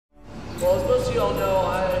Well, as most of y'all know,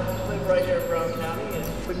 I live right here in Brown County,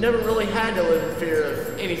 and we've never really had to live in fear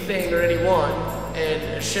of anything or anyone. And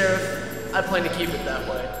as sheriff, I plan to keep it that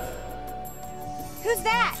way. Who's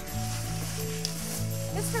that?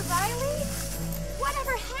 Mr. Riley?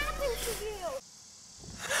 Whatever happened to you?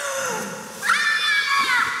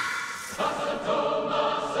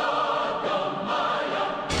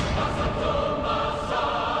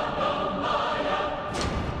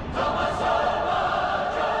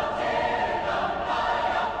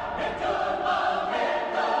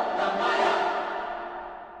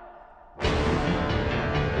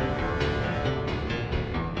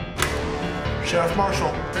 Sheriff Marshall.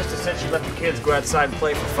 Krista said she let the kids go outside and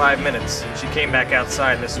play for 5 minutes. She came back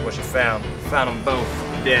outside and this is what she found. Found them both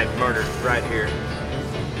dead, murdered, right here.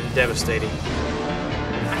 Devastating.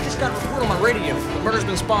 I just got a report on my radio. The murder's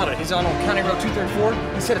been spotted. He's on County Road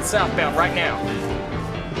 234. He said it's southbound right now.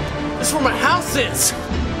 That's where my house is!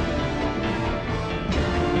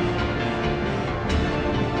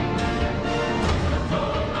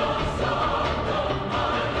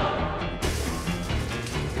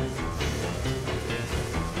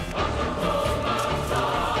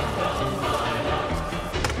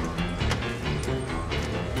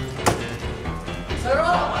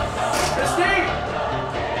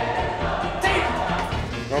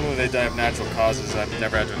 Normally they die of natural causes. I've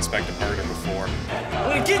never had to inspect a murder before. I'm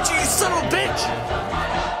gonna get you, you son of a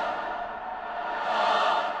bitch!